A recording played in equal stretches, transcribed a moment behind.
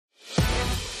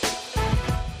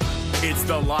It's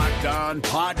the Locked On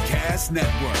Podcast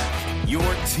Network, your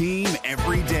team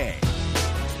every day.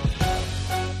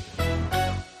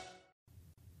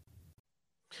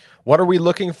 What are we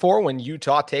looking for when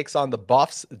Utah takes on the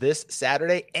Buffs this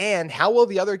Saturday? And how will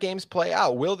the other games play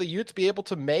out? Will the Utes be able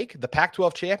to make the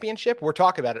Pac-12 championship? We're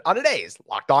talking about it on today's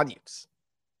Locked On Utes.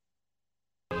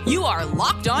 You are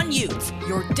Locked On Utes,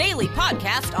 your daily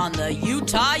podcast on the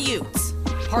Utah Utes.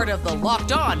 Part of the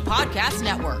Locked On Podcast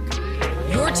Network.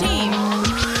 Your team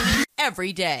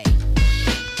every day.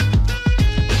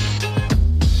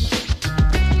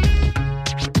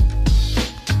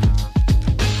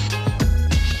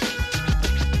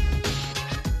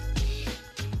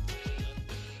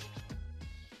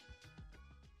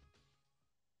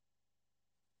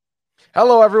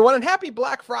 Hello, everyone, and happy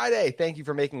Black Friday. Thank you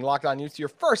for making Locked On Utes your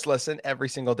first listen every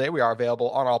single day. We are available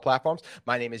on all platforms.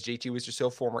 My name is JT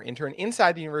Wistersill, former intern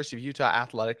inside the University of Utah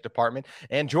Athletic Department.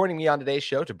 And joining me on today's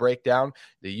show to break down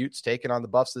the Utes taking on the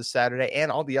Buffs this Saturday and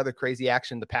all the other crazy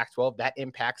action in the Pac-12 that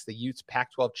impacts the Utes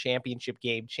Pac-12 championship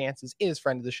game chances is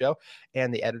friend of the show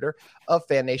and the editor of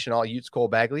Fan Nation All Utes, Cole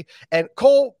Bagley. And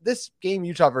Cole, this game,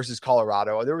 Utah versus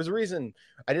Colorado, there was a reason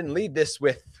I didn't lead this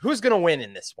with who's going to win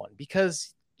in this one,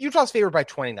 because Utah's favored by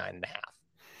 29.5.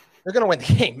 They're going to win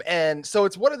the game. And so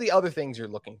it's what are the other things you're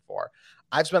looking for?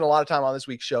 I've spent a lot of time on this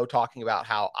week's show talking about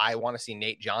how I want to see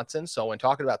Nate Johnson. So when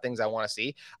talking about things I want to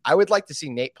see, I would like to see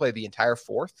Nate play the entire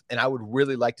fourth, and I would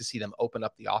really like to see them open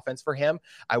up the offense for him.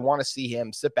 I want to see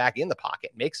him sit back in the pocket,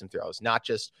 make some throws, not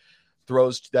just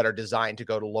throws that are designed to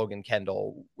go to Logan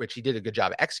Kendall, which he did a good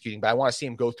job of executing, but I want to see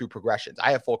him go through progressions.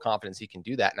 I have full confidence he can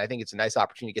do that, and I think it's a nice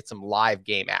opportunity to get some live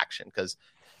game action because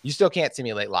you still can't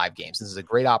simulate live games. This is a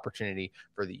great opportunity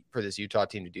for this Utah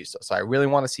team to do so. So I really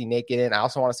want to see Nate get in. I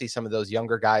also want to see some of those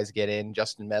younger guys get in.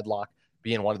 Justin Medlock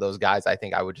being one of those guys I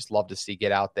think I would just love to see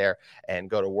get out there and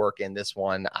go to work in this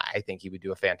one. I think he would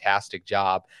do a fantastic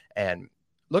job. And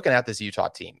looking at this Utah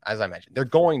team, as I mentioned, they're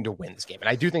going to win this game. And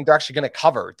I do think they're actually going to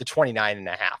cover the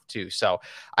 29.5 too. So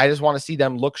I just want to see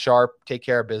them look sharp, take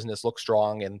care of business, look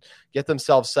strong, and get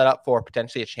themselves set up for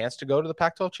potentially a chance to go to the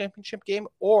Pac-12 championship game,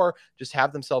 or just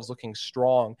have themselves looking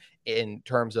strong in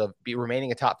terms of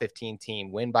remaining a top 15 team,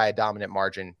 win by a dominant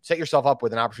margin, set yourself up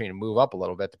with an opportunity to move up a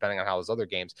little bit, depending on how those other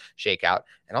games shake out,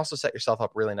 and also set yourself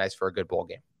up really nice for a good bowl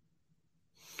game.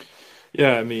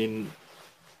 Yeah, I mean,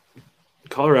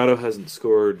 Colorado hasn't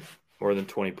scored more than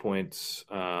 20 points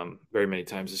very many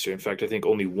times this year. In fact, I think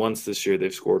only once this year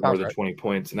they've scored more than 20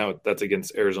 points, and that's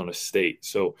against Arizona State.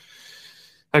 So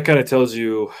that kind of tells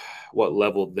you what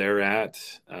level they're at,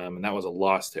 and that was a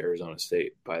loss to Arizona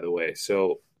State, by the way.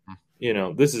 So,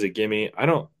 this is a gimme.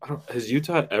 Has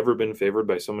Utah ever been favored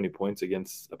by so many points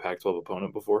against a Pac-12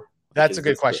 opponent before? That's a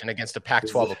good question against a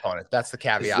Pac-12 opponent. That's the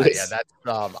caveat. Yeah, that's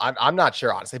I'm not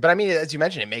sure, honestly. But, I mean, as you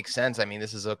mentioned, it makes sense. I mean,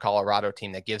 this is a Colorado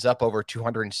team that gives up over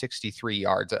 263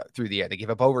 yards through the air. They give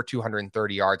up over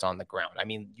 230 yards on the ground. I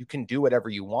mean, you can do whatever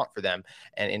you want for them.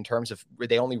 And in terms of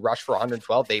they only rush for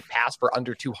 112, they pass for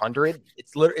under 200.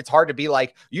 It's hard to be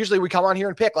like, usually we come on here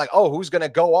and pick like, oh, who's going to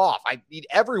go off?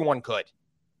 Everyone could.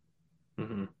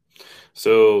 Mm-hmm.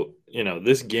 So,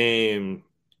 this game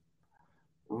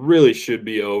really should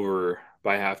be over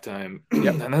by halftime.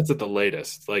 Yep. And that's at the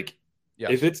latest. Like,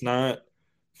 yes. If it's not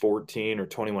 14 or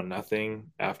 21-0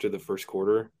 after the first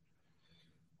quarter,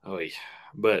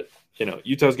 but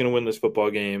Utah's going to win this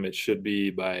football game. It should be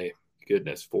by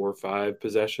 4 or 5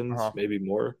 possessions, maybe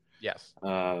more. Yes.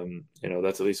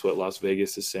 That's at least what Las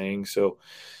Vegas is saying. So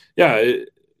yeah,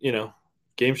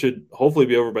 game should hopefully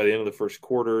be over by the end of the first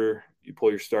quarter. You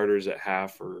pull your starters at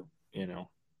half, or,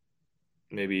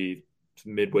 maybe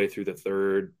midway through the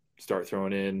third, start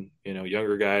throwing in,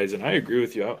 younger guys. And I agree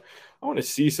with you. I want to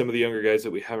see some of the younger guys that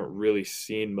we haven't really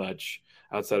seen much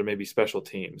outside of maybe special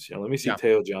teams. Let me see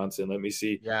Teo Johnson. Let me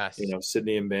see,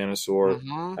 Sydney and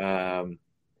Banasaur.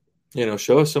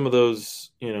 Show us some of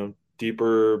those,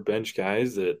 deeper bench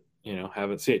guys that,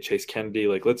 haven't seen it. Chase Kennedy.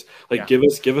 Give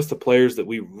us the players that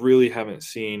we really haven't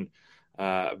seen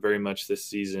very much this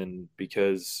season,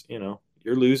 because, you're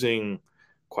losing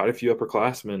quite a few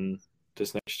upperclassmen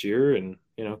this next year, and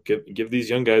give these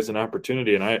young guys an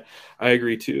opportunity. And I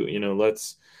agree too.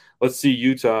 Let's see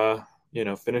Utah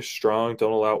finish strong.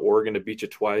 Don't allow Oregon to beat you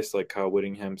twice, like Kyle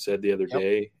Whittingham said the other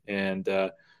day. And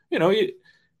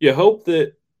you hope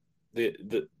that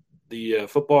the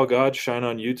football gods shine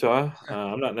on Utah.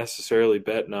 I'm not necessarily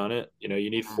betting on it. You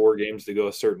need 4 games to go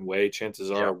a certain way. Chances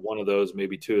are one of those,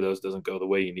 maybe 2 of those, doesn't go the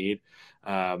way you need.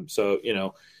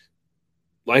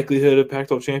 Likelihood of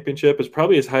Pac-12 championship is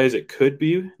probably as high as it could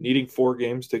be, needing 4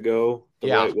 games to go the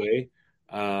right way.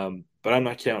 But I'm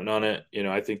not counting on it.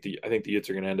 I think the Utes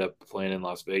are going to end up playing in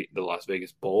the Las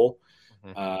Vegas Bowl,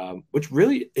 which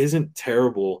really isn't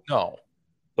terrible. No,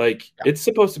 it's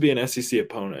supposed to be an SEC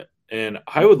opponent, and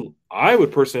I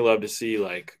would personally love to see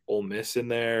like Ole Miss in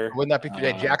there. Wouldn't that be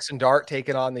Jackson Dart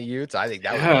taking on the Utes? I think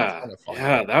that would be a ton of fun.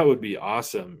 Yeah, that would be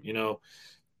awesome.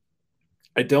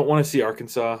 I don't want to see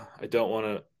Arkansas. I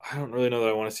don't really know that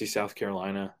I want to see South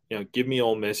Carolina. Give me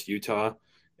Ole Miss, Utah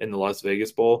in the Las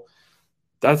Vegas Bowl.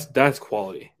 That's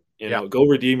quality. Go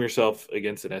redeem yourself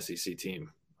against an SEC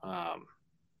team.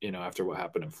 After what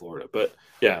happened in Florida. But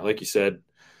yeah, like you said,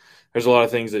 there's a lot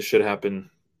of things that should happen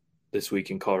this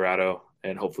week in Colorado,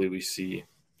 and hopefully we see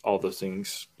all those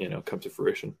things, come to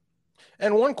fruition.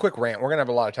 And one quick rant. We're going to have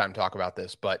a lot of time to talk about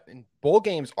this, but bowl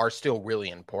games are still really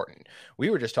important. We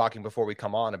were just talking before we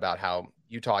come on about how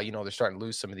Utah, they're starting to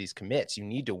lose some of these commits. You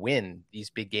need to win these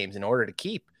big games in order to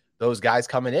keep those guys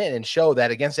coming in and show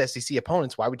that against SEC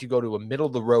opponents. Why would you go to a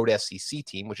middle-of-the-road SEC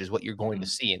team, which is what you're going to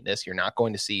see in this? You're not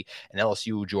going to see an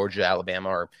LSU, Georgia, Alabama,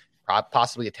 or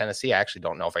possibly a Tennessee. I actually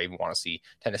don't know if I even want to see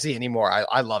Tennessee anymore.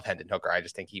 I love Hendon Hooker. I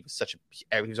just think he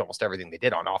was almost everything they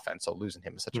did on offense. So losing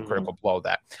him is such a critical blow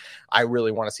that I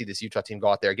really want to see this Utah team go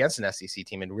out there against an SEC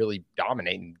team and really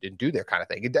dominate and do their kind of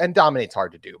thing. And dominate's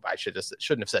hard to do, but I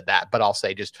shouldn't have said that. But I'll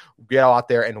say just get out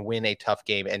there and win a tough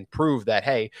game and prove that,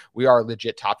 hey, we are a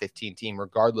legit top 15 team,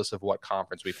 regardless of what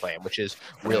conference we play in, which is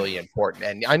really important.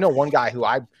 And I know one guy who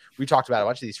we talked about a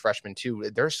bunch of these freshmen too.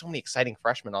 There's so many exciting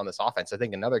freshmen on this offense. I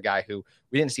think another guy who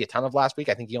we didn't see a ton of last week,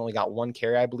 I think he only got one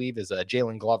carry, I believe, is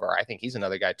Jalen Glover. I think he's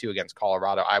another guy too against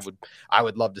Colorado. I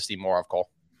would love to see more of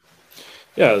Cole.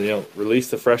 Yeah,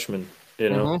 release the freshmen.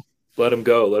 Let them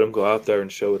go. Let them go out there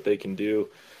and show what they can do.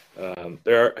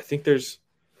 I think there's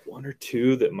one or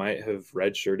two that might have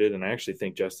redshirted, and I actually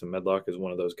think Justin Medlock is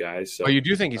one of those guys. So, you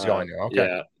do think he's going to? Okay.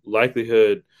 Yeah,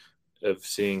 likelihood of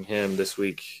seeing him this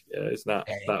week is not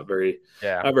very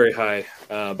high.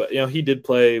 But you he did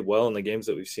play well in the games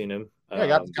that we've seen him.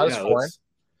 Got his scoring.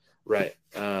 Right.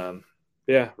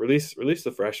 Release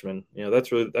the freshman.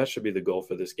 That should be the goal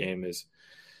for this game is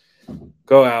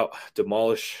go out,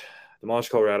 demolish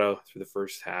Colorado through the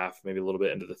first half, maybe a little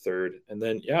bit into the third, and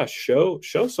then show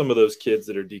some of those kids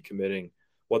that are decommitting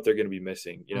what they're going to be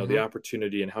missing, the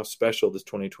opportunity and how special this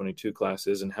 2022 class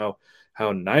is and how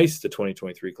nice the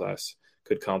 2023 class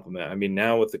could complement. I mean,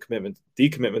 now with the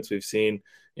decommitments we've seen,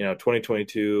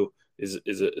 2022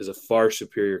 is a far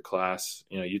superior class.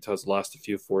 Utah's lost a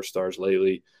few 4-stars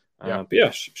lately. But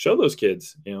show those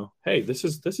kids, hey, this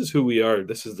is who we are.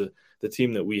 This is the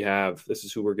team that we have. This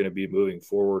is who we're going to be moving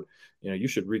forward. You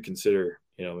should reconsider,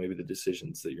 maybe the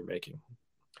decisions that you're making.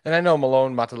 And I know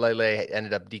Malone Matalele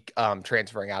ended up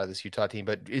transferring out of this Utah team,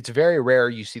 but it's very rare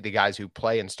you see the guys who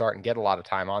play and start and get a lot of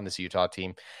time on this Utah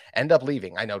team end up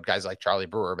leaving. I know guys like Charlie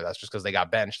Brewer, but that's just because they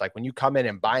got benched. Like when you come in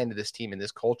and buy into this team and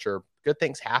this culture, good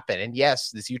things happen. And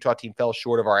yes, this Utah team fell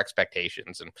short of our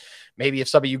expectations. And maybe if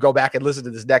some of you go back and listen to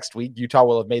this next week, Utah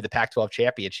will have made the Pac-12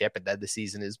 championship and then the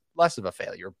season is less of a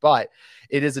failure. But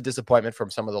it is a disappointment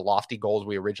from some of the lofty goals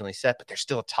we originally set, but they're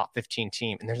still a top 15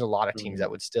 team. And there's a lot of teams that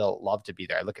would still love to be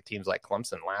there. I look at teams like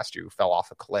Clemson last year who fell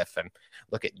off a cliff, and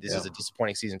look at this is a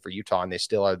disappointing season for Utah. And they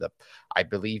still are I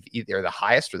believe either the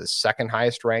highest or the second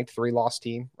highest ranked 3-loss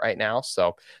team right now.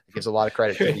 So it gives a lot of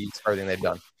credit to the Utes for everything they've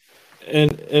done.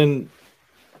 And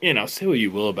say what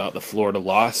you will about the Florida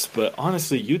loss, but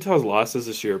honestly, Utah's losses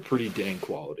this year are pretty dang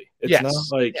quality.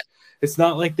 It's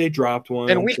not like they dropped one.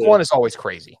 And week one is always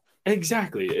crazy.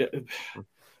 Exactly.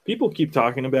 People keep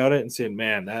talking about it and saying,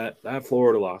 man, that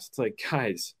Florida loss. It's like,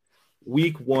 guys,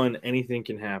 week one, anything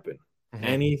can happen.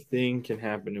 Anything can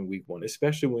happen in week one,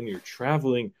 especially when you're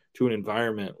traveling to an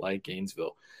environment like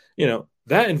Gainesville.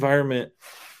 That environment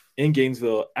in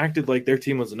Gainesville acted like their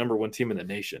team was the number one team in the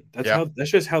nation.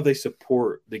 That's just how they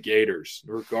support the Gators,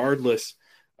 regardless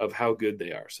of how good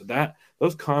they are. So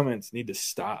those comments need to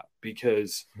stop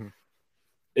because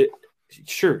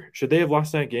should they have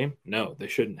lost that game? No, they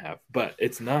shouldn't have. But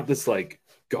it's not this like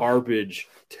garbage,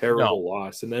 terrible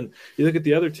loss. And then you look at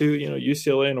the other two,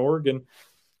 UCLA and Oregon.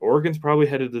 Oregon's probably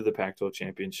headed to the Pac-12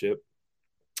 championship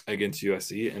against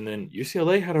USC. And then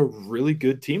UCLA had a really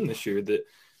good team this year that,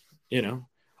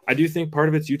 I do think part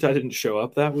of it's Utah didn't show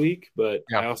up that week, but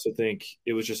I also think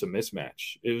it was just a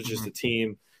mismatch. It was just a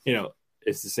team,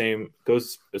 it's the same,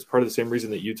 goes as part of the same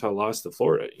reason that Utah lost to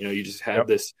Florida. You just had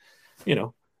this,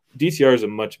 DTR is a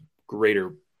much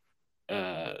greater,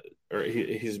 or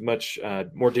he's much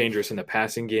more dangerous in the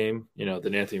passing game,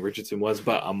 than Anthony Richardson was,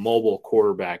 but a mobile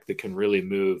quarterback that can really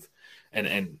move.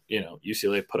 And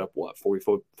UCLA put up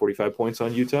 45 points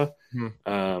on Utah.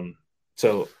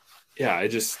 So yeah,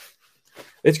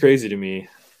 it's crazy to me,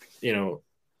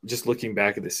 just looking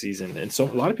back at the season. And so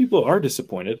a lot of people are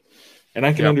disappointed, and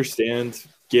I can understand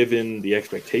given the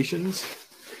expectations,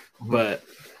 but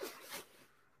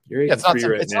you're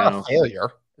 8-3 right now. Not a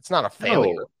failure. It's not a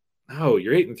failure. No,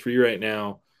 you're 8-3 right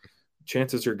now.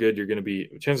 Chances are good.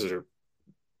 Chances are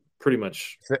pretty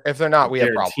much if they're not, we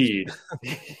guaranteed. Have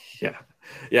problems.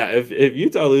 Yeah. If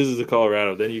Utah loses to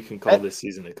Colorado, then you can call this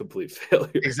season a complete failure.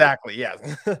 Exactly. Yeah.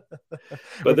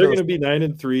 But they're going to be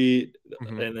 9-3,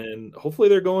 and then hopefully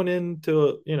they're going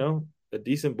into a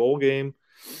decent bowl game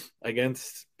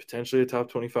against potentially a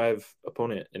top 25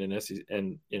 opponent in an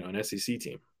SEC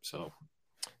team. So.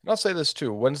 And I'll say this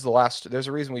too. There's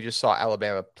a reason we just saw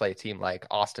Alabama play a team like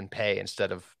Austin Peay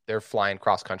instead of they're flying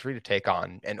cross country to take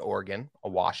on an Oregon, a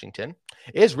Washington.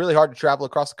 It is really hard to travel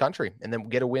across the country and then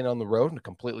get a win on the road in a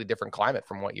completely different climate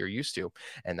from what you're used to.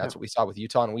 And that's what we saw with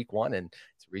Utah in week 1. And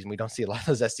it's the reason we don't see a lot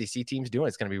of those SEC teams doing it.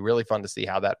 It's going to be really fun to see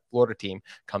how that Florida team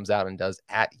comes out and does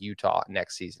at Utah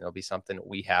next season. It'll be something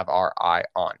we have our eye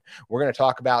on. We're going to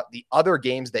talk about the other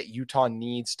games that Utah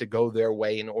needs to go their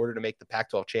way in order to make the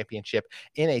Pac-12 championship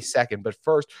in a second. But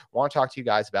first, I want to talk to you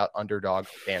guys about Underdog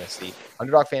Fantasy.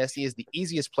 Underdog Fantasy is the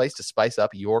easiest place to spice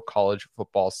up your college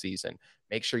football season.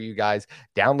 Make sure you guys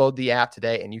download the app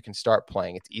today and you can start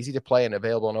playing. It's easy to play and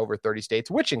available in over 30 states,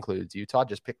 which includes Utah.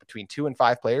 Just pick between 2 and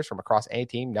 5 players from across any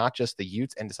team, not just the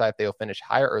Utes, and decide if they will finish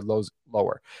higher or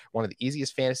lower. One of the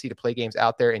easiest fantasy to play games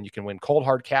out there, and you can win cold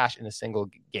hard cash in a single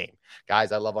game.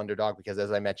 Guys, I love Underdog because,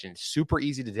 as I mentioned, it's super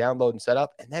easy to download and set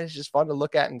up, and then it's just fun to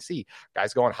look at and see.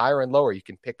 Guys going higher and lower. You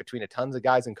can pick between a tons of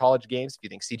guys in college games. If you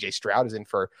think CJ Stroud is in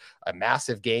for a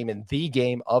massive game and the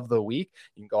game of the week,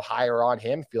 you can go higher on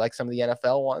him. If you like some of the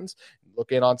NFL ones,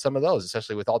 look in on some of those,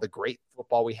 especially with all the great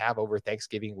football we have over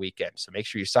Thanksgiving weekend. So make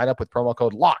sure you sign up with promo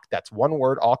code LOCKED. That's one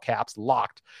word, all caps,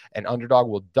 LOCKED. And Underdog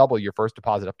will double your first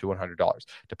deposit up to $100.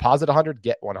 Deposit $100,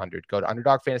 get $100. Go to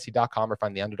UnderdogFantasy.com or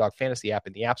find the Underdog Fantasy app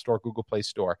in the App Store, Google Play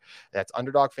Store. That's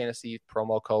Underdog Fantasy,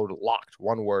 promo code LOCKED.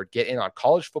 One word. Get in on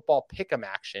college football pick'em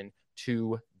action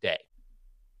today.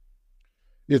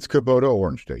 It's Kubota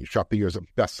Orange Day. Shop the year's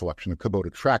best selection of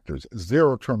Kubota tractors,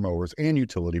 zero-turn mowers, and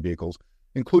utility vehicles,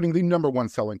 including the #1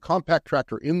 selling compact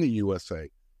tractor in the USA.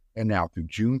 And now through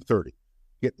June 30,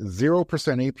 get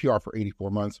 0% APR for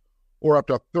 84 months or up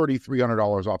to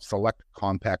 $3,300 off select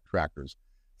compact tractors.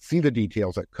 See the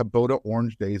details at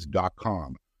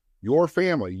KubotaOrangeDays.com. Your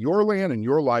family, your land, and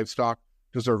your livestock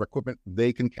deserve equipment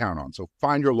they can count on. So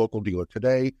find your local dealer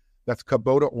today. That's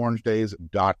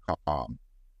KubotaOrangeDays.com.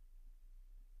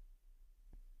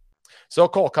 So,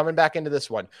 Cole, coming back into this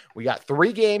one, we got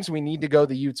 3 games we need to go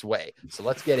the Utes' way. So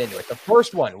let's get into it. The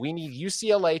first one, we need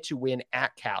UCLA to win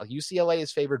at Cal. UCLA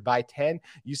is favored by 10.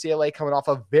 UCLA coming off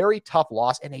a very tough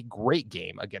loss and a great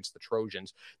game against the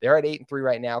Trojans. They're at 8-3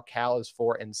 right now. Cal is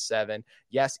 4-7.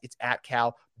 Yes, it's at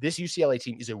Cal. This UCLA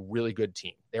team is a really good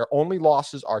team. Their only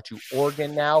losses are to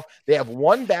Oregon now. They have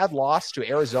one bad loss to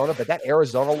Arizona, but that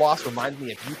Arizona loss reminds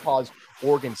me of Utah's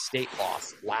Oregon State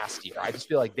loss last year. I just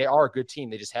feel like they are a good team.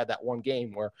 They just had that one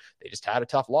game where they just had a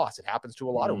tough loss. It happens to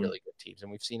a lot of really good teams,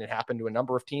 and we've seen it happen to a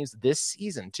number of teams this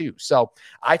season too. So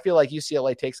I feel like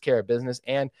UCLA takes care of business,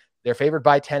 and they're favored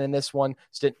by 10 in this one.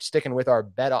 Sticking with our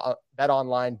bet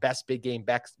online best big game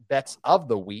bets of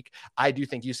the week, I do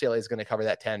think UCLA is going to cover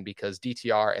that 10 because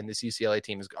DTR and this UCLA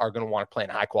team are going to want to play in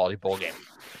a high-quality bowl game.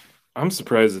 I'm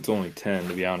surprised it's only 10,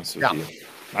 to be honest with you.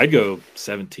 I'd go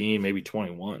 17, maybe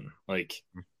 21. Like,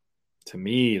 to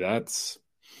me, that's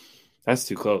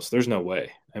too close. There's no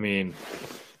way. I mean,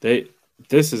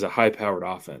 this is a high-powered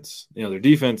offense. Their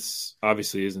defense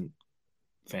obviously isn't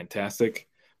fantastic.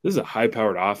 This is a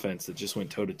high-powered offense that just went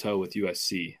toe-to-toe with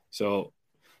USC. So,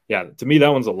 yeah, to me, that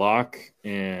one's a lock,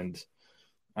 and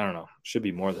I don't know, should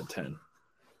be more than 10.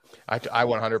 I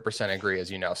 100% agree,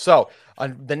 as you know. So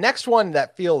the next one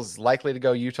that feels likely to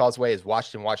go Utah's way is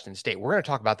Washington State. We're going to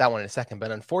talk about that one in a second,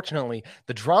 but unfortunately,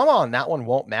 the drama on that one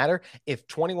won't matter if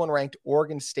 21-ranked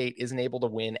Oregon State isn't able to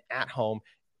win at home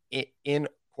in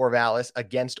Corvallis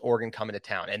against Oregon coming to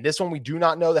town. And this one, we do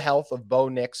not know the health of Bo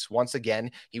Nix. Once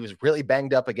again, he was really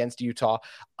banged up against Utah.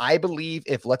 I believe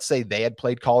if, let's say, they had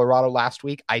played Colorado last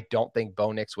week, I don't think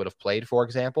Bo Nix would have played, for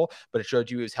example, but it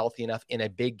showed you he was healthy enough in a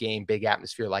big game, big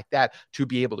atmosphere like that to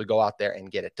be able to go out there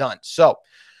and get it done. So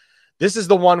this is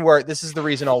the one where this is the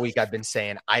reason all week I've been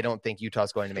saying I don't think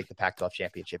Utah's going to make the Pac-12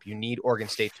 championship. You need Oregon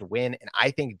State to win, and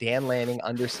I think Dan Lanning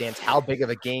understands how big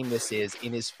of a game this is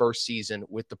in his first season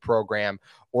with the program.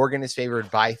 Oregon is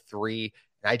favored by 3,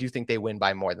 And I do think they win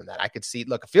by more than that. I could see,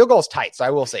 look, a field goal is tight. So I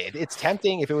will say it's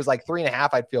tempting. If it was like 3.5,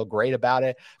 I'd feel great about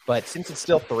it. But since it's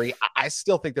still 3, I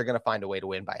still think they're going to find a way to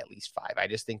win by at least 5. I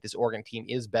just think this Oregon team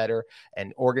is better,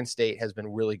 and Oregon State has been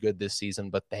really good this season,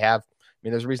 but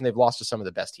there's a reason they've lost to some of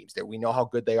the best teams there. We know how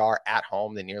good they are at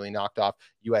home. They nearly knocked off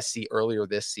USC earlier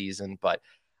this season, but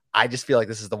I just feel like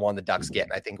this is the one the Ducks get.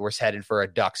 And I think we're headed for a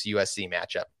Ducks USC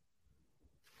matchup.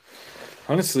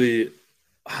 Honestly,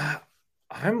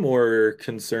 I'm more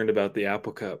concerned about the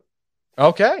Apple Cup.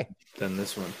 Okay. Than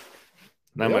this one.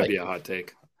 That might be a hot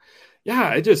take.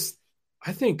 Yeah,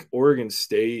 I think Oregon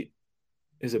State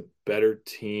is a better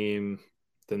team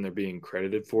than they're being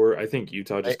credited for. I think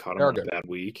Utah just caught them on a bad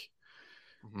week.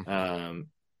 Mm-hmm.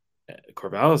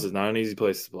 Corvallis is not an easy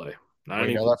place to play. Not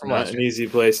an easy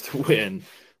place to win,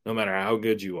 no matter how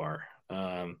good you are.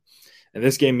 And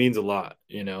this game means a lot.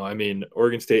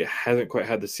 Oregon State hasn't quite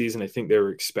had the season I think they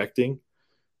were expecting.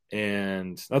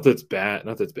 And not that it's bad,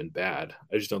 not that it's been bad.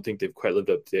 I just don't think they've quite lived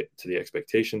up to the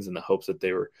expectations and the hopes that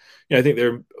they were. I think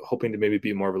they're hoping to maybe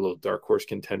be more of a little dark horse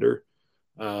contender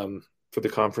for the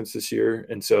conference this year.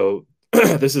 And so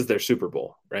this is their Super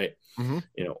Bowl, right?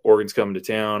 Mm-hmm. Oregon's coming to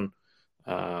town.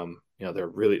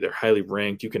 They're highly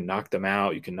ranked. You can knock them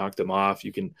out. You can knock them off.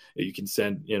 You can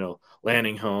send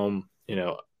Lanning home.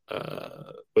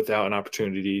 Without an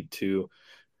opportunity to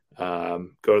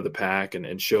go to the Pac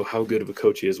and show how good of a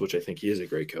coach he is, which I think he is a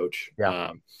great coach.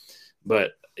 Yeah.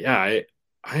 But yeah, I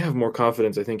have more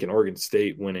confidence, I think, in Oregon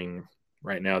State winning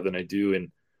right now than I do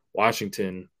in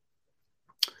Washington.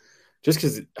 Just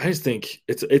because I just think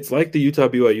it's like the Utah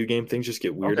BYU game. Things just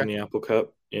get weird in the Apple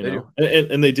Cup, and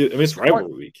they do. I mean, it's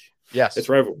rivalry week. Yes, it's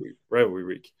rivalry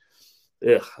week.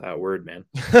 Ugh, that word, man.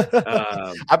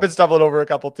 I've been stumbling over a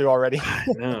couple too already.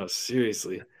 No,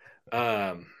 seriously.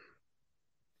 Yeah,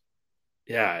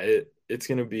 it's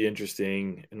going to be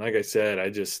interesting. And like I said,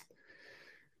 I think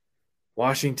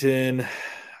Washington's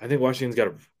got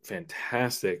a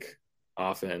fantastic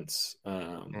offense.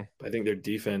 I think their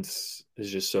defense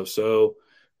is just so.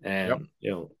 And,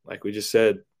 like we just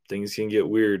said, things can get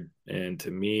weird. And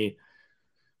to me,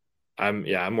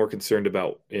 I'm more concerned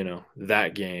about,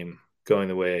 that game going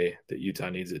the way that Utah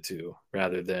needs it to,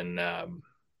 rather than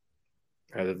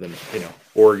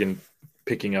Oregon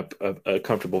picking up a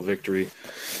comfortable victory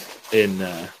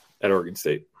at Oregon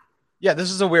State. Yeah,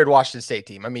 this is a weird Washington State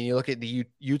team. I mean, you look at the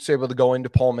Utes able to go into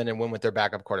Pullman and win with their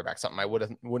backup quarterback, something I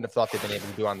wouldn't have thought they'd been able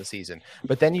to do on the season.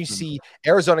 But then you see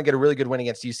Arizona get a really good win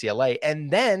against UCLA,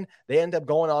 and then they end up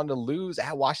going on to lose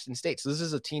at Washington State. So this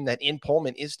is a team that in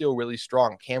Pullman is still really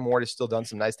strong. Cam Ward has still done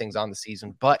some nice things on the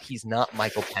season, but he's not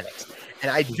Michael Penix. And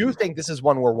I do think this is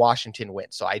one where Washington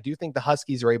wins. So I do think the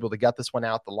Huskies are able to gut this one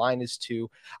out. The line is 2.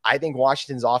 I think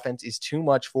Washington's offense is too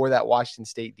much for that Washington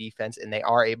State defense, and they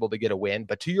are able to get a win.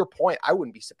 But to your point, I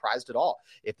wouldn't be surprised at all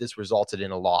if this resulted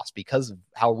in a loss because of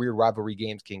how weird rivalry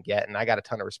games can get. And I got a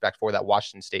ton of respect for that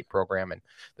Washington State program, and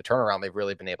the turnaround they've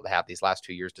really been able to have these last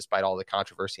 2 years, despite all the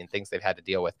controversy and things they've had to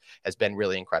deal with, has been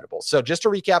really incredible. So just to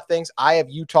recap things, I have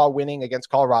Utah winning against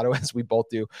Colorado, as we both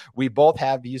do. We both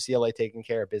have UCLA taking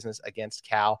care of business against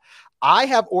Cal. I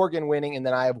have Oregon winning, and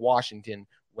then I have Washington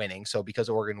winning. So because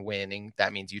of Oregon winning,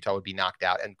 that means Utah would be knocked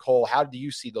out. And Cole, how do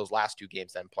you see those last 2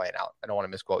 games then playing out? I don't want to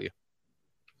misquote you.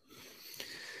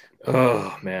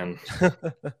 Oh, man.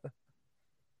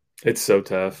 It's so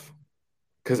tough.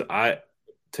 Because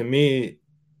to me,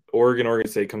 Oregon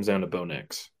State comes down to Bo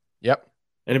Nix. Yep.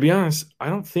 And to be honest, I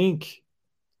don't think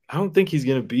he's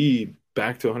going to be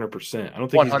back to 100%. I don't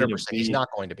think 100%. He's not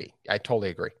going to be. I totally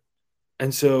agree.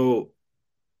 And so,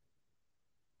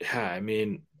 yeah, I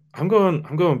mean, I'm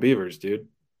going Beavers, dude.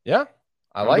 Yeah,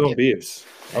 I'm going Beavs.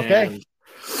 Okay.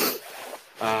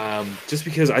 And, just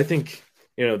because I think,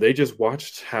 they just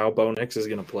watched how Bo Nix is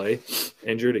going to play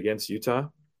injured against Utah.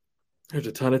 There's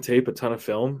a ton of tape, a ton of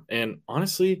film. And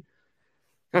honestly,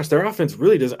 gosh, their offense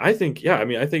really doesn't. I think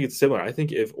it's similar. I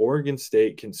think if Oregon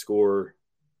State can score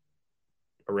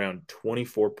around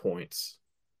 24 points,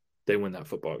 they win that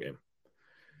football game.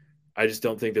 I just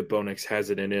don't think that Bo Nix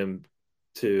has it in him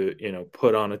to,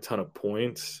 put on a ton of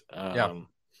points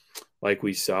like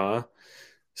we saw.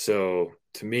 So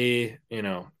to me,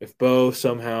 if Bo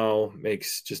somehow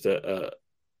makes just a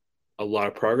lot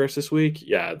of progress this week,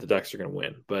 yeah, the Ducks are going to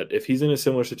win. But if he's in a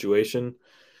similar situation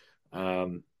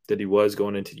that he was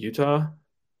going into Utah, I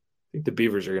think the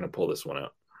Beavers are going to pull this one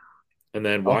out. And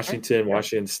then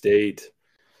Washington State,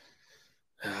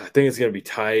 I think it's going to be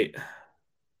tight.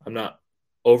 I'm not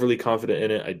overly confident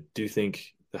in it. I do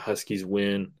think the Huskies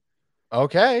win.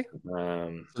 Okay.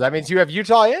 So that means you have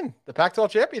Utah in the Pac-12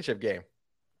 championship game.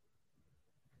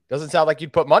 Doesn't sound like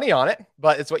you'd put money on it,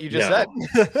 but it's what you just said.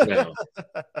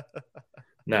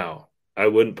 No, I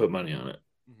wouldn't put money on it.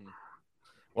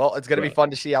 Well, it's going to be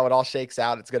fun to see how it all shakes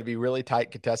out. It's going to be really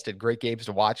tight, contested, great games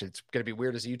to watch. It's going to be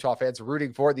weird as Utah fans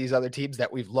rooting for these other teams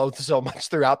that we've loathed so much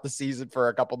throughout the season for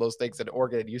a couple of those things in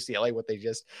Oregon and UCLA, what they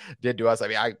just did to us. I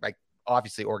mean, I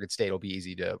obviously Oregon State will be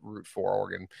easy to root for.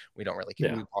 Oregon, we don't really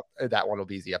care. Yeah. That one will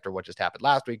be easy after what just happened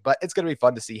last week, but it's going to be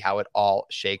fun to see how it all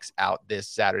shakes out this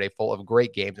Saturday, full of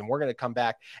great games. And we're going to come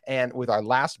back and with our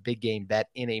last big game bet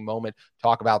in a moment,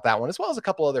 talk about that one, as well as a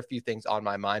couple other few things on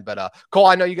my mind. But Cole,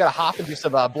 I know you got to hop and do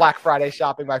some Black Friday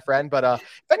shopping, my friend. But if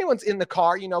anyone's in the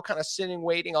car, kind of sitting,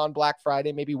 waiting on Black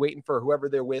Friday, maybe waiting for whoever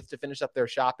they're with to finish up their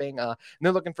shopping, and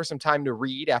they're looking for some time to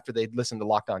read after they listen to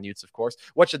Locked On Utes, of course,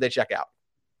 what should they check out?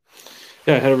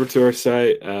 Yeah, head over to our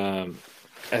site,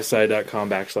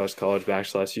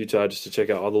 si.com/college/Utah, just to check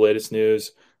out all the latest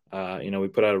news. We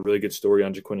put out a really good story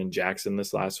on Jaquindon Jackson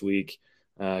this last week.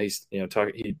 I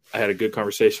had a good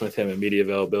conversation with him in media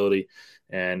availability,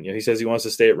 and he says he wants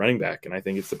to stay at running back, and I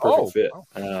think it's the perfect fit.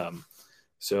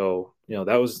 So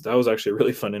that was actually a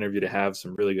really fun interview to have.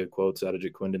 Some really good quotes out of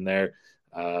Jaquindon there.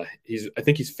 I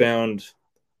think he's found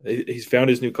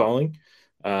his new calling.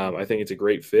 I think it's a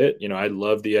great fit. I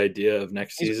love the idea of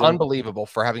next season. Unbelievable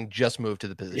for having just moved to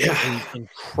the position. Yeah.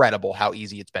 Incredible how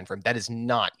easy it's been for him. That is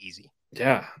not easy.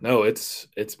 Yeah, no, it's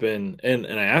been, and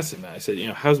I asked him that. I said,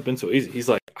 how's it been so easy? He's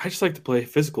like, I just like to play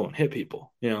physical and hit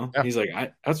people. Yeah. He's like,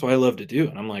 that's what I love to do.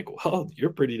 And I'm like, well,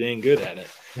 you're pretty dang good at it.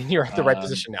 You're at the right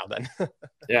position now then.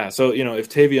 Yeah. So, if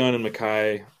Tavion and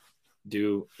Mackay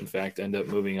do in fact end up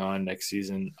moving on next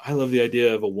season, I love the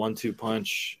idea of a 1-2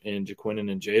 punch in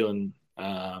Jaquindon and Jalen.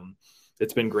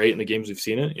 It's been great in the games we've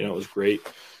seen it. It was great,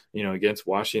 against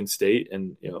Washington State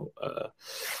and,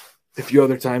 a few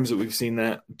other times that we've seen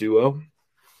that duo.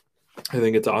 I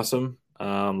think it's awesome.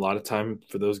 A lot of time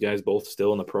for those guys both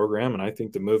still in the program, and I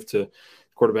think the move to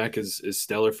quarterback is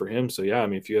stellar for him. So, yeah, I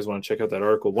mean, if you guys want to check out that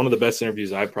article, one of the best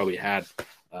interviews I've probably had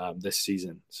this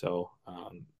season. So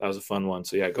that was a fun one.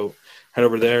 So, yeah, go head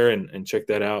over there and check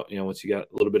that out, once you got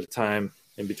a little bit of time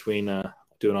in between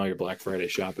doing all your Black Friday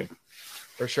shopping.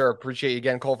 For sure. Appreciate you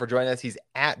again, Cole, for joining us. He's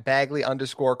at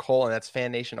Bagley_Cole, and that's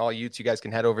Fan Nation All Utes. You guys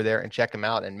can head over there and check him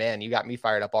out. And man, you got me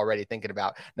fired up already thinking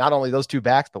about not only those two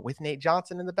backs, but with Nate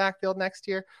Johnson in the backfield next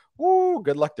year. Woo,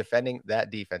 good luck defending that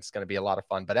defense. It's going to be a lot of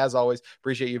fun. But as always,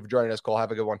 appreciate you for joining us, Cole.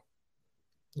 Have a good one.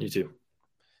 You too.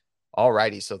 All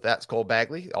righty. So that's Cole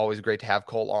Bagley. Always great to have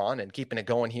Cole on. And keeping it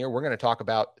going here, we're going to talk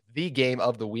about the game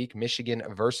of the week, Michigan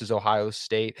versus Ohio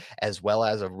State, as well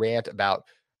as a rant about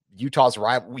Utah's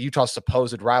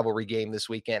supposed rivalry game this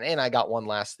weekend. And I got one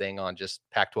last thing on just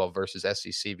Pac-12 versus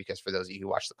SEC, because for those of you who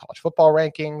watch the college football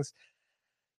rankings,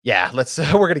 we're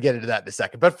going to get into that in a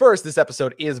second. But first, this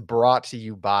episode is brought to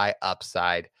you by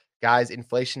Upside. Guys,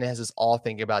 inflation has us all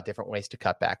thinking about different ways to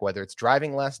cut back, whether it's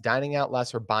driving less, dining out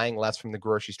less, or buying less from the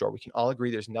grocery store. We can all agree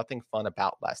there's nothing fun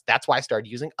about less. That's why I started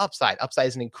using Upside. Upside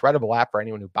is an incredible app for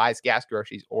anyone who buys gas,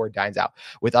 groceries, or dines out.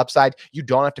 With Upside, you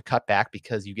don't have to cut back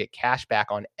because you get cash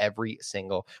back on every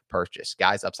single purchase.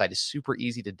 Guys, Upside is super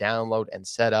easy to download and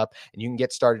set up, and you can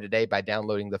get started today by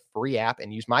downloading the free app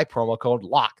and use my promo code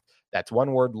LOCKED. That's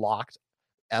one word, LOCKED.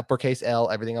 Uppercase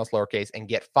L, everything else lowercase, and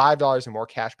get $5 or more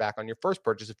cash back on your first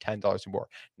purchase of $10 or more.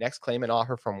 Next, claim an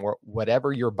offer from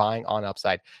whatever you're buying on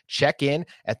Upside. Check in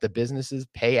at the businesses,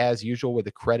 pay as usual with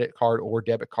a credit card or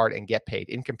debit card, and get paid.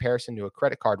 In comparison to a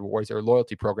credit card rewards or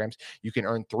loyalty programs, you can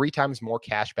earn 3 times more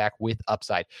cash back with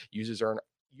Upside.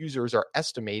 Users are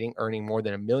estimating earning more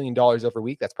than $1 million every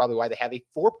week. That's probably why they have a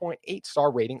 4.8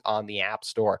 star rating on the App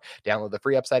Store. Download the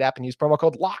free Upside app and use promo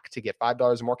code LOCK to get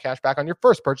 $5 or more cash back on your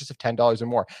first purchase of $10 or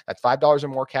more. That's $5 or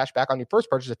more cash back on your first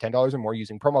purchase of $10 or more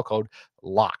using promo code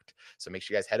LOCKED. So make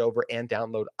sure you guys head over and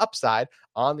download Upside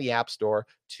on the App Store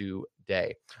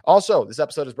today. Also, this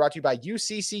episode is brought to you by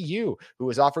UCCU, who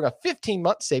is offering a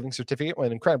 15-month savings certificate with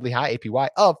an incredibly high APY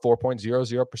of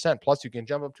 4.00%. Plus, you can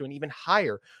jump up to an even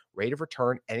higher rate of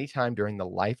return anytime during the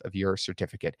life of your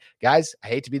certificate. Guys, I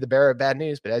hate to be the bearer of bad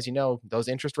news, but as you know, those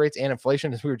interest rates and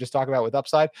inflation, as we were just talking about with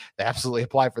Upside, they absolutely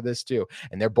apply for this too.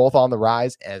 And they're both on the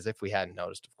rise, as if we hadn't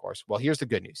noticed, of course. Well, here's the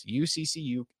good news.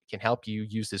 UCCU can help you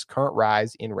use this current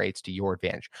rise in rates to your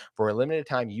advantage. For a limited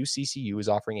time, UCCU is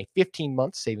offering a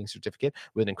 15-month savings certificate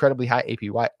with an incredibly high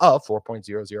APY of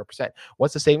 4.00%.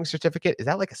 What's a savings certificate? Is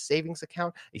that like a savings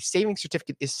account? A savings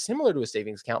certificate is similar to a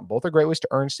savings account. Both are great ways to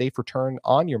earn safe return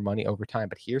on your money over time.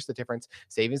 But here's the difference.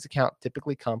 Savings account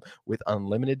typically come with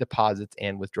unlimited deposits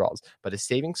and withdrawals. But a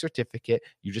savings certificate,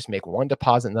 you just make one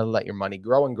deposit and then let your money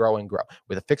grow and grow and grow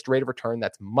with a fixed rate of return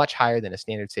that's much higher than a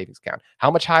standard savings account.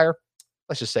 How much higher?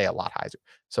 let's just say a lot higher.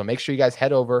 So make sure you guys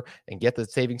head over and get the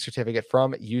savings certificate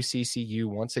from UCCU.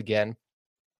 Once again,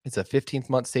 it's a 15th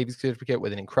month savings certificate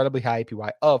with an incredibly high APY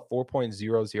of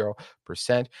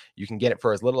 4.00%. You can get it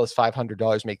for as little as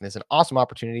 $500, making this an awesome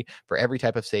opportunity for every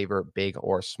type of saver, big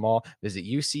or small. Visit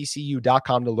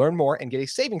uccu.com to learn more and get a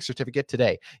savings certificate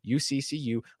today.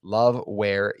 UCCU, love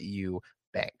where you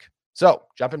bank. So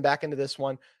jumping back into this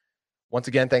one, once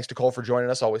again, thanks to Cole for joining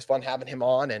us. Always fun having him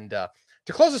on. And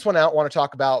to close this one out, I want to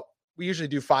talk about, we usually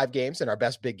do 5 games in our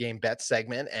best big game bet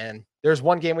segment. And there's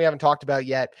one game we haven't talked about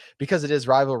yet because it is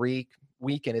rivalry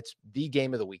week and it's the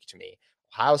game of the week to me.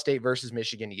 Ohio State versus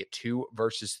Michigan. You get 2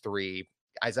 versus 3.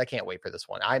 Guys, I can't wait for this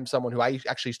one. I'm someone who I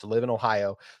actually used to live in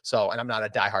Ohio. And I'm not a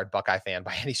diehard Buckeye fan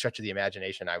by any stretch of the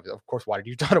imagination. I, of course, wanted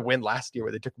Utah to win last year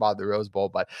where they took them out of the Rose Bowl,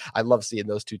 but I love seeing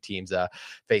those 2 teams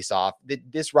face off.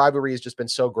 This rivalry has just been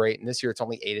so great. And this year it's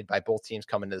only aided by both teams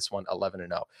coming to this one 11-0.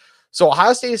 So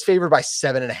Ohio State is favored by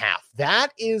 7.5. That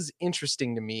is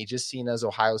interesting to me, just seeing as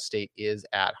Ohio State is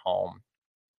at home.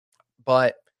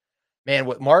 But man,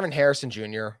 with Marvin Harrison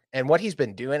Jr. and what he's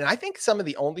been doing, and I think some of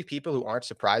the only people who aren't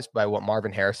surprised by what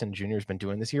Marvin Harrison Jr. has been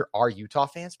doing this year are Utah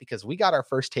fans, because we got our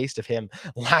first taste of him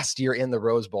last year in the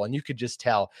Rose Bowl, and you could just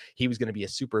tell he was going to be a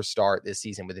superstar this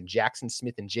season. With Jackson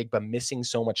Smith and Jigba missing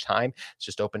so much time, it's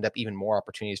just opened up even more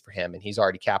opportunities for him, and he's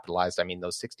already capitalized. I mean,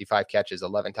 those 65 catches,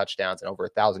 11 touchdowns, and over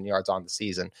 1,000 yards on the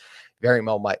season very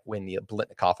well might win the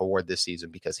Blitnikoff Award this season,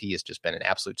 because he has just been an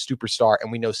absolute superstar,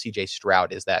 and we know CJ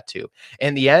Stroud is that too.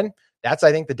 In the end, that's,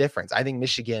 I think, the difference. I think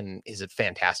Michigan is a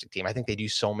fantastic team. I think they do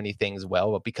so many things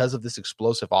well, but because of this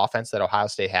explosive offense that Ohio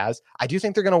State has, I do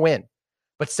think they're going to win.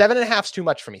 But 7.5 is too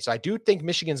much for me. So I do think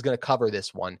Michigan's going to cover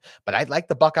this one, but I'd like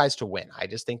the Buckeyes to win. I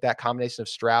just think that combination of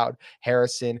Stroud,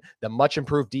 Harrison, the much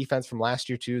improved defense from last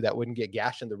year too, that wouldn't get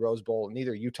gashed in the Rose Bowl.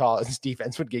 Neither Utah's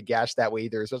defense would get gashed that way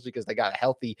either, especially because they got a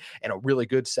healthy and a really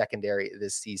good secondary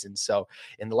this season. So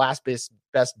in the last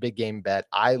best big game bet,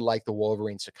 I like the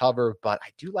Wolverines to cover, but I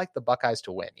do like the Buckeyes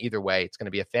to win. Either way, it's going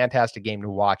to be a fantastic game to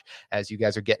watch as you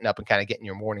guys are getting up and kind of getting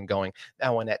your morning going.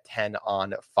 That one at 10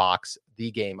 on Fox, the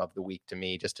game of the week to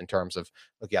me, just in terms of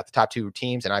looking at the top 2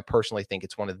 teams. And I personally think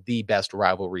it's one of the best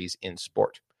rivalries in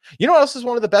sport. You know what else is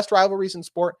one of the best rivalries in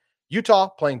sport? Utah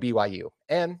playing BYU.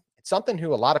 And it's something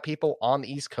who a lot of people on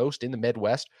the East Coast in the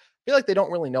Midwest feel like they don't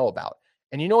really know about.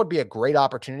 And you know, it'd be a great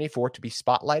opportunity for it to be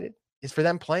spotlighted is for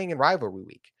them playing in rivalry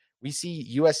week. We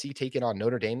see USC taking on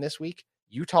Notre Dame this week.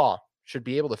 Utah should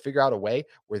be able to figure out a way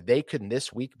where they could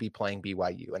this week be playing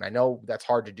BYU. And I know that's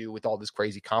hard to do with all this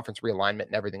crazy conference realignment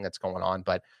and everything that's going on,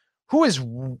 but who is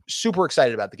super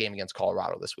excited about the game against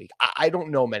Colorado this week? I don't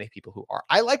know many people who are.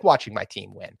 I like watching my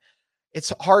team win.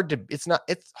 It's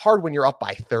hard when you're up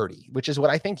by 30, which is what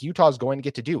I think Utah is going to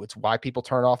get to do. It's why people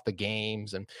turn off the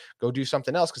games and go do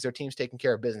something else, because their team's taking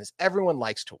care of business. Everyone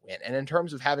likes to win. And in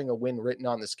terms of having a win written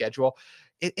on the schedule,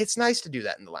 it's nice to do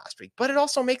that in the last week, but it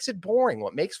also makes it boring.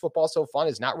 What makes football so fun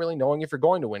is not really knowing if you're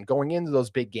going to win, going into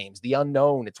those big games, the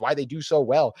unknown. It's why they do so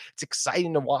well. It's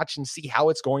exciting to watch and see how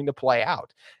it's going to play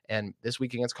out. And this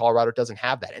week against Colorado doesn't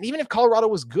have that. And even if Colorado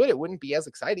was good, it wouldn't be as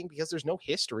exciting because there's no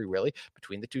history really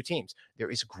between the 2 teams.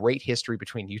 There is great history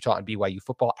between Utah and BYU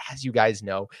football, as you guys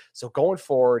know. So going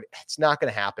forward, it's not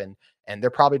going to happen. And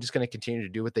they're probably just going to continue to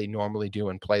do what they normally do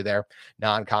and play their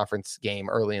non-conference game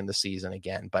early in the season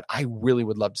again. But I really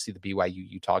would love to see the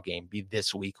BYU-Utah game be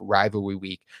this week, rivalry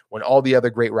week, when all the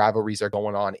other great rivalries are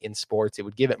going on in sports. It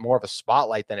would give it more of a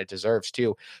spotlight than it deserves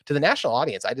to the national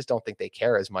audience. I just don't think they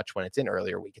care as much when it's in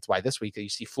earlier week. It's why this week you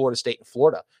see Florida State and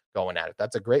Florida going at it.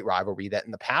 That's a great rivalry that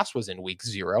in the past was in week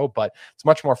 0, but it's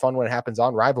much more fun when it happens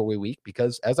on rivalry week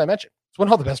because, as I mentioned, it's when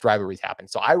all the best rivalries happen.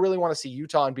 So I really want to see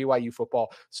Utah and BYU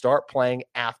football start playing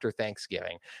after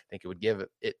Thanksgiving. I think it would give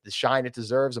it the shine it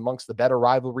deserves amongst the better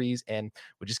rivalries and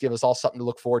would just give us all something to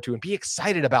look forward to and be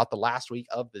excited about the last week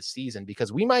of the season,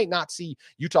 because we might not see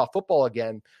Utah football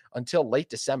again until late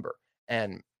December.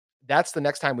 And that's the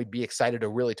next time we'd be excited to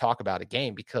really talk about a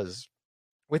game, because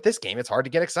with this game, it's hard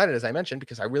to get excited, as I mentioned,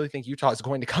 because I really think Utah is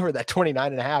going to cover that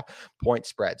 29.5 point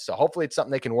spread. So hopefully it's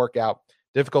something they can work out.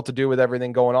 Difficult to do with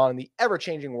everything going on in the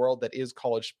ever-changing world that is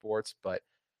college sports, but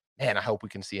man, I hope we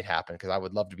can see it happen, because I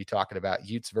would love to be talking about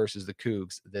Utes versus the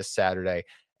Cougs this Saturday,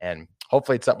 and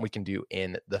hopefully it's something we can do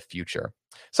in the future.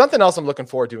 Something else I'm looking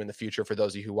forward to in the future for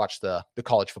those of you who watch the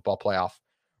college football playoff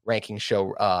ranking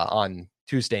show on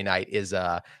Tuesday night is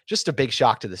just a big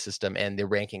shock to the system and the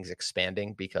rankings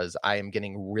expanding, because I am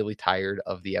getting really tired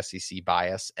of the SEC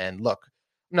bias. And look,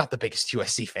 I'm not the biggest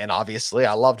USC fan, obviously.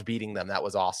 I loved beating them. That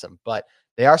was awesome. But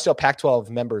they are still Pac-12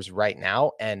 members right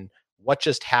now. And what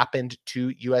just happened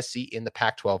to USC in the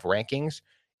Pac-12 rankings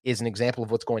is an example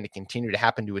of what's going to continue to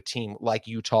happen to a team like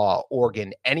Utah,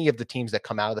 Oregon, any of the teams that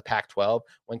come out of the Pac-12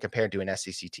 when compared to an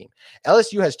SEC team.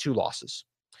 LSU has 2 losses.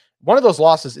 One of those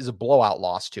losses is a blowout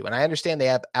loss too. And I understand they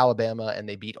have Alabama and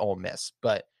they beat Ole Miss,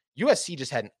 but USC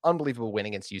just had an unbelievable win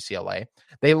against UCLA.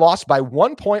 They lost by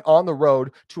 1 point on the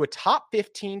road to a top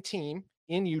 15 team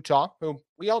in Utah, who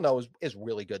we all know is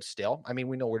really good still. I mean,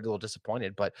 we know we're a little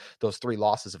disappointed, but those 3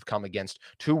 losses have come against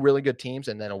 2 really good teams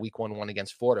and then a week 1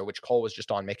 against Florida, which Cole was just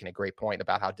on making a great point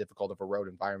about how difficult of a road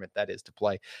environment that is to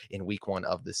play in week 1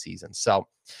 of the season. So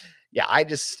yeah, I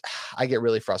get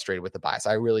really frustrated with the bias.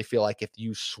 I really feel like if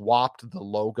you swapped the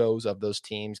logos of those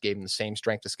teams, gave them the same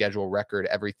strength of schedule, record,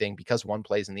 everything, because one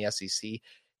plays in the SEC,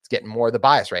 it's getting more of the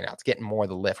bias right now. It's getting more of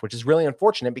the lift, which is really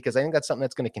unfortunate because I think that's something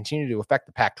that's going to continue to affect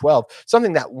the Pac-12,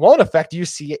 something that won't affect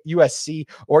USC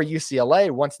or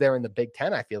UCLA once they're in the Big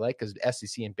Ten, I feel like, because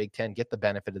SEC and Big Ten get the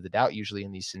benefit of the doubt usually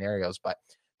in these scenarios. But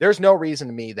there's no reason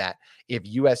to me that if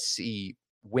USC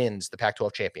wins the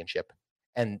Pac-12 championship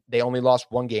and they only lost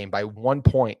 1 game by 1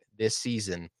 point this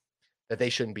season, that they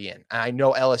shouldn't be in. And I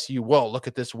know LSU will look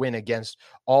at this win against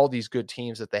all these good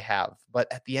teams that they have.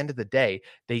 But at the end of the day,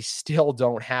 they still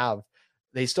have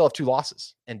 2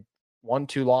 losses, and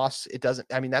 1-2 loss.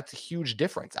 That's a huge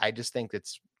difference. I just think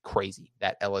it's crazy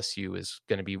that LSU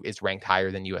is ranked higher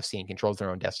than USC and controls their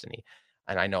own destiny.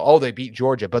 And I know, they beat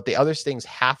Georgia, but the other things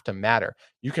have to matter.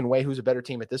 You can weigh who's a better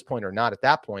team at this point or not at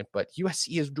that point, but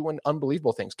USC is doing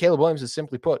unbelievable things. Caleb Williams is,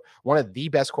 simply put, one of the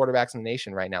best quarterbacks in the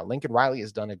nation right now. Lincoln Riley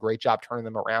has done a great job turning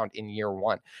them around in year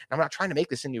 1. And I'm not trying to make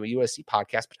this into a USC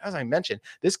podcast, but as I mentioned,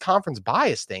 this conference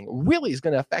bias thing really is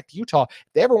going to affect Utah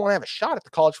if they ever want to have a shot at the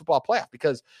college football playoff,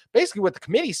 because basically what the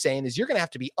committee's saying is you're going to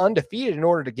have to be undefeated in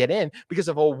order to get in, because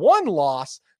of a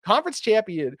 1-loss conference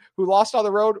champion who lost on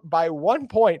the road by 1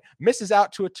 point misses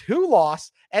out to a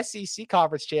 2-loss SEC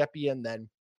conference champion, then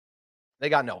they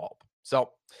got no hope.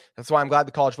 So that's why I'm glad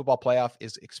the college football playoff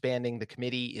is expanding. The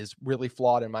committee is really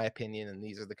flawed, in my opinion, and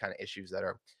these are the kind of issues that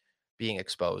are being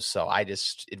exposed. So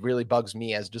it really bugs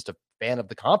me as just a fan of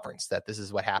the conference that this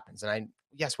is what happens. And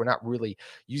we're not really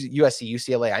using USC,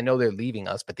 UCLA. I know they're leaving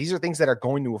us, but these are things that are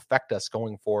going to affect us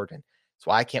going forward. And that's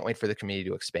why I can't wait for the committee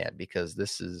to expand, because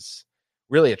this is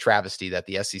really a travesty that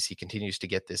the SEC continues to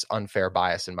get this unfair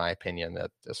bias, in my opinion,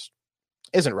 that just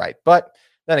isn't right. But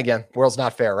then again, world's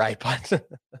not fair, right? But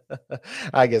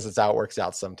I guess it's how it works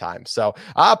out sometimes. So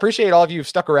I appreciate all of you who've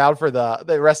stuck around for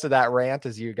the rest of that rant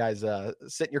as you guys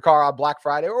sit in your car on Black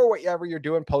Friday or whatever you're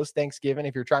doing post-Thanksgiving.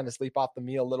 If you're trying to sleep off the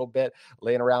meal a little bit,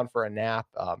 laying around for a nap.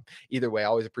 Either way, I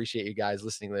always appreciate you guys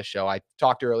listening to this show. I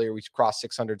talked earlier, we crossed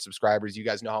 600 subscribers. You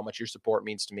guys know how much your support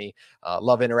means to me.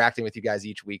 Love interacting with you guys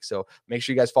each week. So make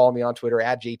sure you guys follow me on Twitter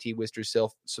at JT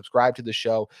Wistersill. Subscribe to the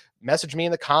show. Message me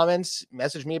in the comments.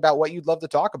 Message me about what you'd love to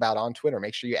talk about on Twitter.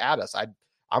 Make sure you add us.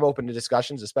 I'm open to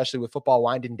discussions, especially with football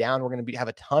winding down. We're going to have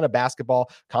a ton of basketball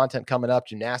content coming up.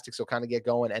 Gymnastics will kind of get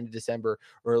going end of December,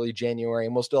 early January,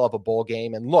 and we'll still have a bowl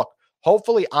game. And look,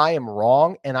 hopefully I am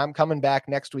wrong, and I'm coming back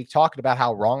next week talking about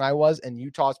how wrong I was, and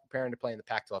Utah's preparing to play in the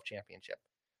Pac-12 championship.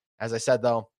 As I said,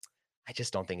 though, I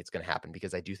just don't think it's going to happen,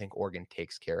 because I do think Oregon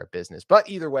takes care of business. But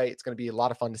either way, it's going to be a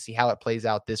lot of fun to see how it plays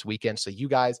out this weekend. So you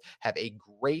guys have a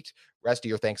great rest of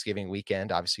your Thanksgiving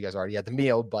weekend. Obviously, you guys already had the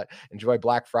meal, but enjoy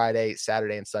Black Friday,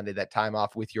 Saturday, and Sunday, that time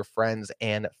off with your friends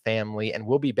and family. And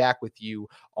we'll be back with you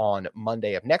on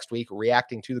Monday of next week,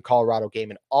 reacting to the Colorado game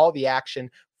and all the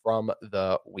action from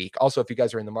the week. Also, if you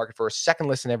guys are in the market for a second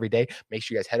listen every day, make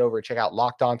sure you guys head over and check out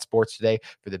Locked On Sports Today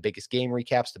for the biggest game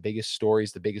recaps, the biggest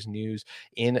stories, the biggest news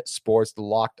in sports. The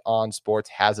Locked On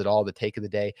Sports has it all, the take of the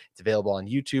day. It's available on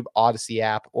YouTube, Odyssey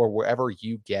app, or wherever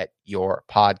you get your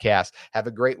podcast. Have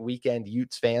a great weekend,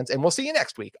 Utes fans, and we'll see you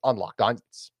next week on Locked On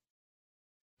Utes.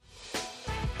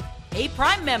 Hey,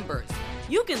 Prime members,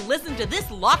 you can listen to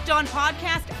this Locked On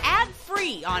podcast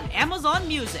ad-free on Amazon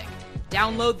Music.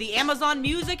 Download the Amazon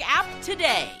Music app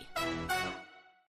today.